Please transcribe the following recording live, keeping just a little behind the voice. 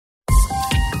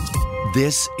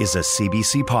This is a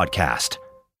CBC podcast.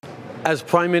 As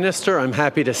Prime Minister, I'm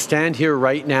happy to stand here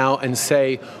right now and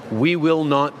say we will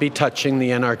not be touching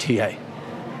the NRTA.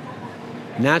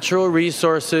 Natural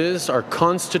resources are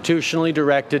constitutionally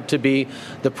directed to be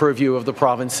the purview of the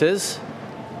provinces,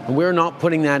 and we're not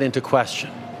putting that into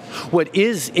question. What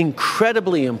is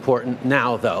incredibly important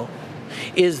now, though,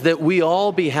 is that we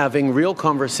all be having real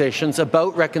conversations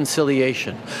about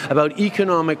reconciliation, about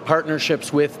economic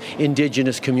partnerships with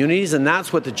Indigenous communities, and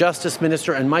that's what the Justice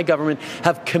Minister and my government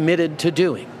have committed to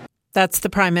doing. That's the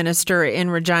Prime Minister in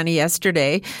Regina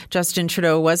yesterday. Justin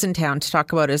Trudeau was in town to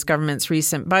talk about his government's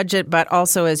recent budget, but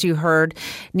also, as you heard,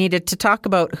 needed to talk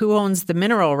about who owns the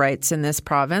mineral rights in this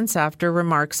province after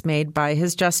remarks made by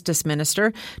his Justice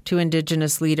Minister to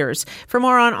Indigenous leaders. For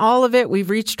more on all of it, we've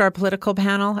reached our political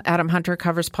panel. Adam Hunter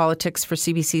covers politics for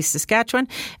CBC Saskatchewan,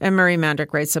 and Murray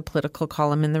Mandrick writes a political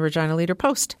column in the Regina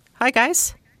Leader-Post. Hi,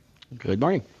 guys. Good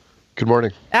morning. Good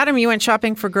morning. Adam, you went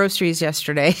shopping for groceries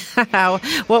yesterday.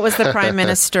 What was the Prime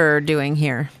Minister doing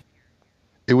here?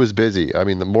 It was busy. I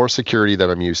mean, the more security that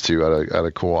I'm used to at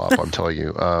a co-op, I'm telling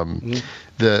you.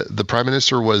 The Prime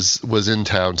Minister was in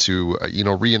town to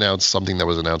re-announce something that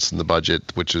was announced in the budget,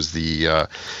 which is the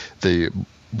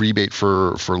rebate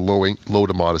for low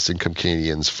to modest income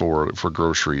Canadians for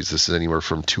groceries. This is anywhere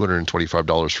from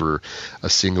 $225 for a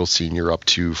single senior up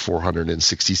to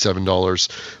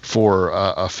 $467 for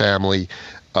a family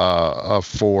of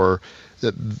four.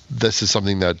 This is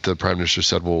something that the Prime Minister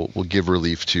said will give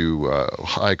relief to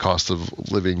high cost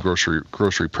of living, grocery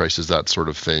prices, that sort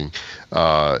of thing.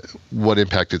 What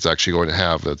impact it's actually going to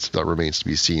have, that remains to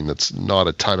be seen. That's not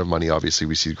a ton of money. Obviously,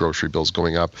 we see grocery bills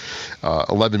going up.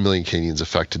 11 million Canadians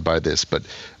affected by this, but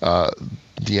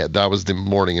that was the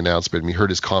morning announcement. We heard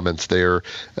his comments there.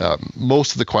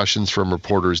 Most of the questions from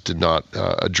reporters did not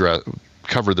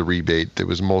cover the rebate. It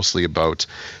was mostly about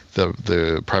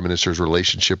the Prime Minister's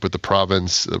relationship with the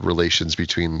province, the relations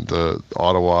between the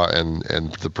Ottawa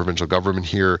and the provincial government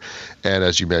here, and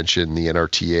as you mentioned, the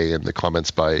NRTA and the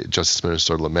comments by Justice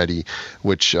Minister Lametti,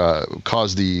 which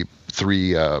caused the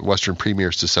three Western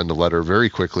premiers to send a letter very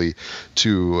quickly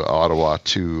to Ottawa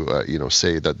to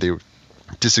say that they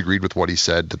disagreed with what he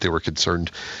said, that they were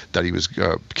concerned that he was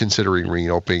considering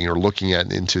reopening or looking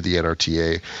into the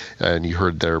NRTA. And you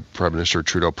heard there Prime Minister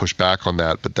Trudeau push back on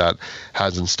that, but that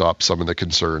hasn't stopped some of the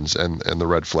concerns and the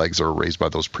red flags that are raised by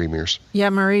those premiers. Yeah,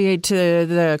 Marie, to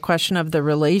the question of the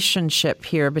relationship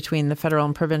here between the federal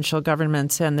and provincial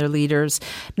governments and their leaders,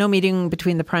 no meeting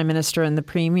between the Prime Minister and the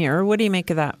Premier. What do you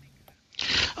make of that?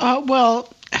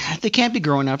 Well, they can't be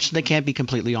grown-ups. They can't be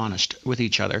completely honest with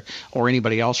each other or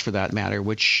anybody else for that matter,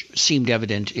 which seemed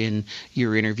evident in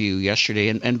your interview yesterday.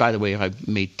 And by the way, I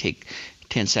may take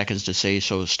 10 seconds to say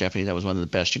so, Stephanie, that was one of the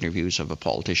best interviews of a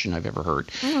politician I've ever heard.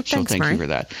 Oh, so thanks, thank Murray. you for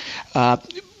that.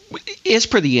 As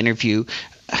per the interview,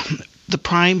 the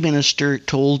Prime Minister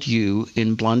told you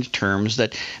in blunt terms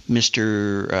that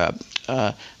Mr.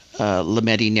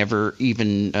 Lametti never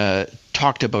even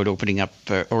talked about opening up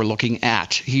or looking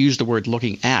at. He used the word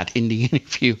 "looking at" in the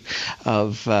interview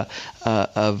of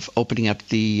opening up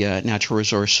the natural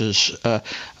resources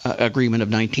agreement of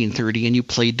 1930, and you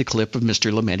played the clip of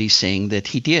Mr. Lametti saying that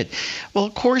he did. Well,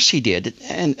 of course he did,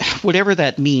 and whatever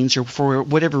that means, or for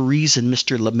whatever reason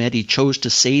Mr. Lametti chose to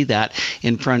say that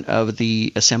in front of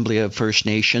the Assembly of First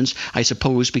Nations, I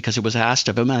suppose because it was asked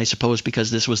of him, and I suppose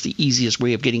because this was the easiest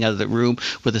way of getting out of the room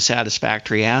with a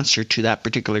satisfactory answer to that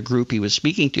particular group he was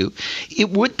speaking to, it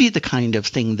would be the kind of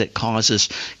thing that causes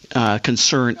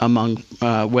concern among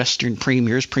Western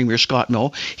premiers. Premier Scott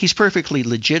Moe, he's perfectly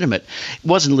legitimate. It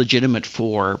wasn't legitimate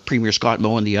for Premier Scott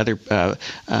Moe and the other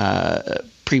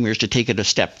premiers to take it a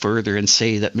step further and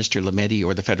say that Mr. Lametti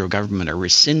or the federal government are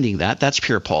rescinding that. That's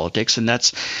pure politics, and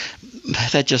that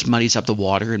just muddies up the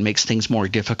water and makes things more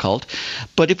difficult.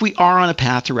 But if we are on a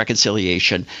path to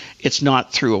reconciliation, it's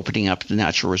not through opening up the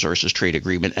Natural Resources Trade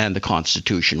Agreement and the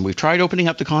Constitution. We've tried opening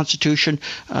up the Constitution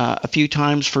a few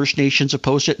times. First Nations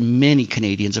opposed it. Many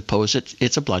Canadians oppose it.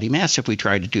 It's a bloody mess if we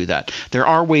try to do that. There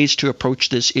are ways to approach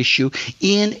this issue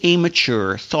in a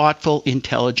mature, thoughtful,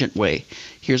 intelligent way.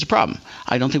 Here's the problem.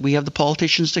 I don't think we have the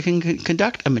politicians that can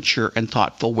conduct a mature and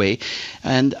thoughtful way.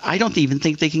 And I don't even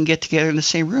think they can get together in the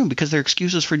same room because their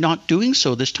excuses for not doing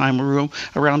so this time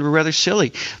around were rather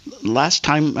silly. Last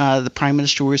time the Prime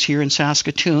Minister was here in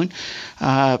Saskatoon,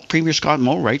 Premier Scott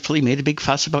Moe rightfully made a big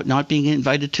fuss about not being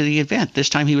invited to the event. This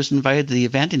time he was invited to the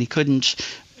event and he couldn't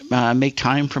make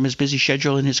time from his busy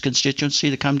schedule in his constituency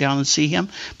to come down and see him,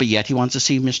 but yet he wants to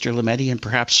see Mr. Lametti and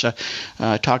perhaps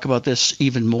talk about this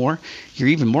even more. You're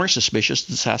even more suspicious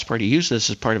that the Sask Party used this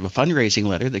as part of a fundraising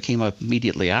letter that came up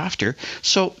immediately after.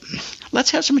 So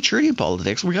let's have some maturity in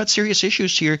politics. We've got serious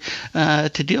issues here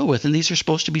to deal with, and these are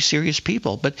supposed to be serious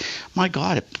people. But my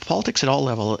God, politics at all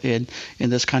level in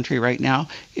this country right now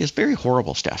is very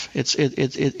horrible stuff.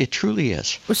 It truly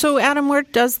is. So, Adam, where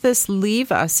does this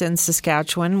leave us in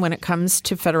Saskatchewan when it comes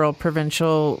to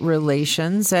federal-provincial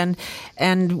relations, and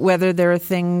whether there are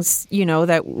things,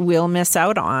 that we'll miss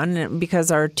out on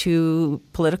because our two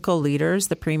political leaders,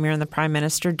 the Premier and the Prime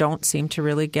Minister, don't seem to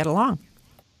really get along?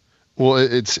 Well,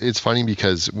 it's funny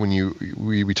because when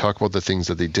we talk about the things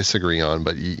that they disagree on,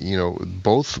 but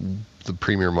both the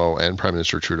Premier Moe and Prime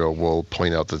Minister Trudeau will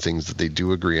point out the things that they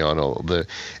do agree on, and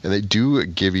they do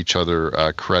give each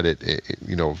other credit,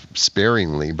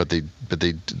 sparingly, but they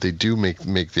do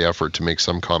make the effort to make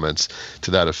some comments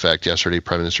to that effect. Yesterday,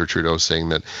 Prime Minister Trudeau saying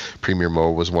that Premier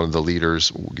Moe was one of the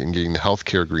leaders in getting the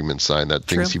healthcare agreement signed, that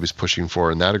things he was pushing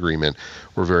for in that agreement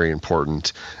were very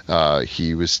important.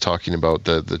 He was talking about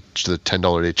the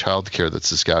 $10 a day childcare that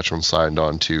Saskatchewan signed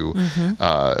on to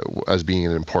as being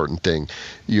an important thing.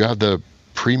 You have the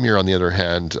Premier, on the other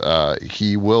hand,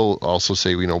 he will also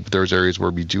say, there's areas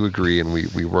where we do agree and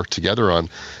we work together on,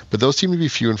 but those seem to be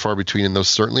few and far between, and those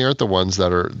certainly aren't the ones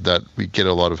that we get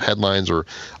a lot of headlines or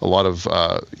a lot of,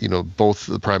 both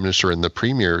the Prime Minister and the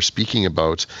Premier speaking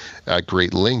about at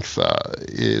great length.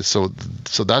 So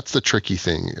that's the tricky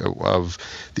thing of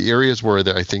the areas where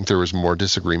I think there was more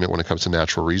disagreement when it comes to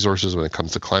natural resources, when it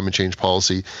comes to climate change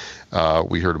policy.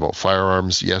 We heard about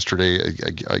firearms yesterday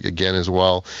again as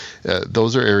well.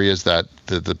 Those are areas that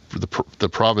the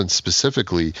province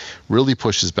specifically really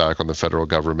pushes back on the federal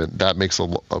government. That makes a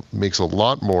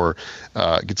lot more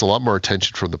gets a lot more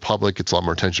attention from the public, gets a lot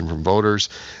more attention from voters,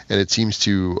 and it seems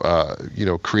to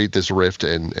create this rift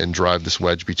and drive this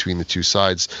wedge between the two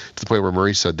sides to the point where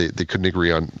Murray said they couldn't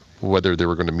agree on whether they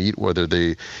were going to meet, whether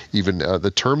they even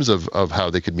the terms of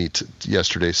how they could meet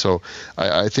yesterday. So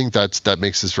I think that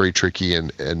makes this very tricky,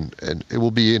 and it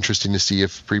will be interesting to see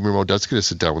if Premier Moe does get to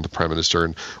sit down with the Prime Minister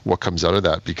and what comes out of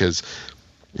that, because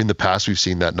in the past we've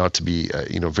seen that not to be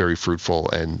very fruitful,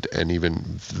 and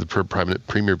even the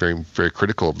Premier very, very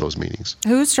critical of those meetings.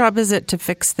 Whose job is it to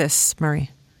fix this, Murray?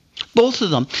 Both of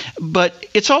them, but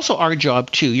it's also our job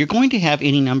too. You're going to have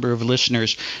any number of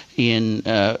listeners in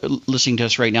listening to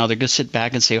us right now. They're going to sit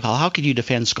back and say, "Well, how could you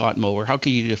defend Scott Moe, or how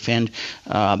could you defend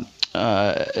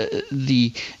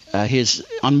his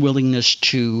unwillingness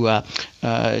to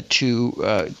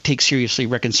take seriously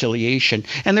reconciliation?"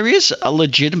 And there is a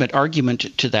legitimate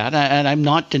argument to that, and I'm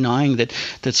not denying that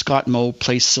Scott Moe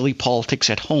plays silly politics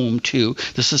at home too.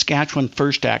 The Saskatchewan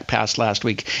First Act passed last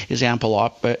week is ample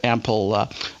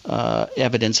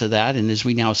evidence of that, and as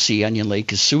we now see, Onion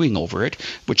Lake is suing over it,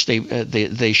 which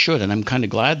they should, and I'm kind of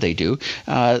glad they do.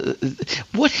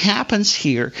 What happens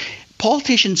here?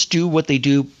 Politicians do what they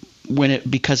do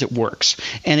because it works.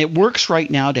 And it works right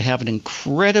now to have an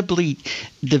incredibly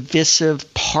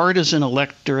divisive partisan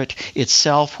electorate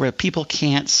itself, where people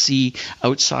can't see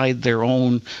outside their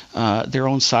own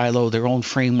silo, their own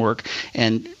framework,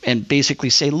 and basically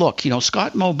say, look,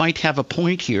 Scott Moe might have a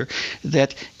point here,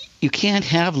 that you can't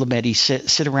have Lametti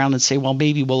sit around and say, well,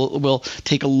 maybe we'll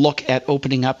take a look at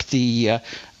opening up the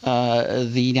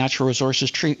natural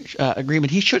resources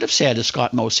agreement. He should have said, as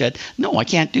Scott Moe said, no, I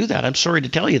can't do that. I'm sorry to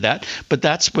tell you that, but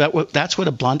that's what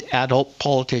a blunt adult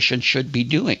politician should be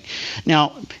doing.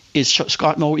 Now, is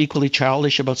Scott Moe equally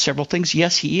childish about several things?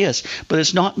 Yes, he is, but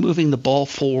it's not moving the ball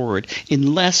forward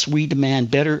unless we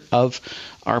demand better of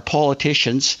our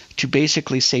politicians to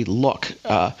basically say, look,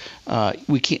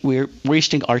 we're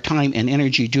wasting our time and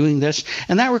energy doing this.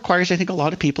 And that requires, I think, a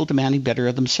lot of people demanding better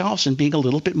of themselves and being a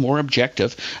little bit more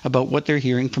objective about what they're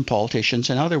hearing from politicians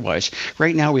and otherwise.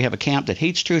 Right now we have a camp that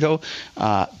hates Trudeau,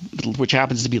 which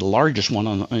happens to be the largest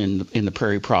one in the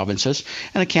prairie provinces,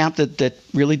 and a camp that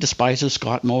really despises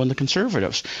Scott Moe and the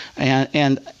Conservatives.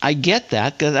 And I get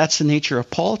that. That's the nature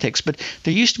of politics. But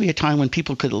there used to be a time when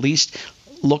people could at least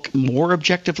look more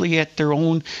objectively at their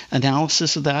own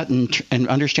analysis of that and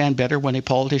understand better when a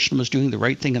politician was doing the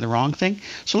right thing and the wrong thing.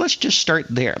 So let's just start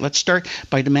there. Let's start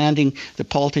by demanding the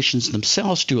politicians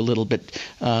themselves do a little bit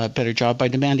better job, by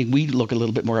demanding we look a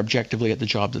little bit more objectively at the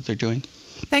job that they're doing.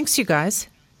 Thanks, you guys.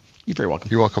 You're very welcome.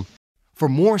 You're welcome. For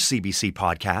more CBC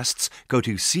podcasts, go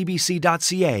to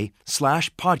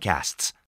cbc.ca/podcasts.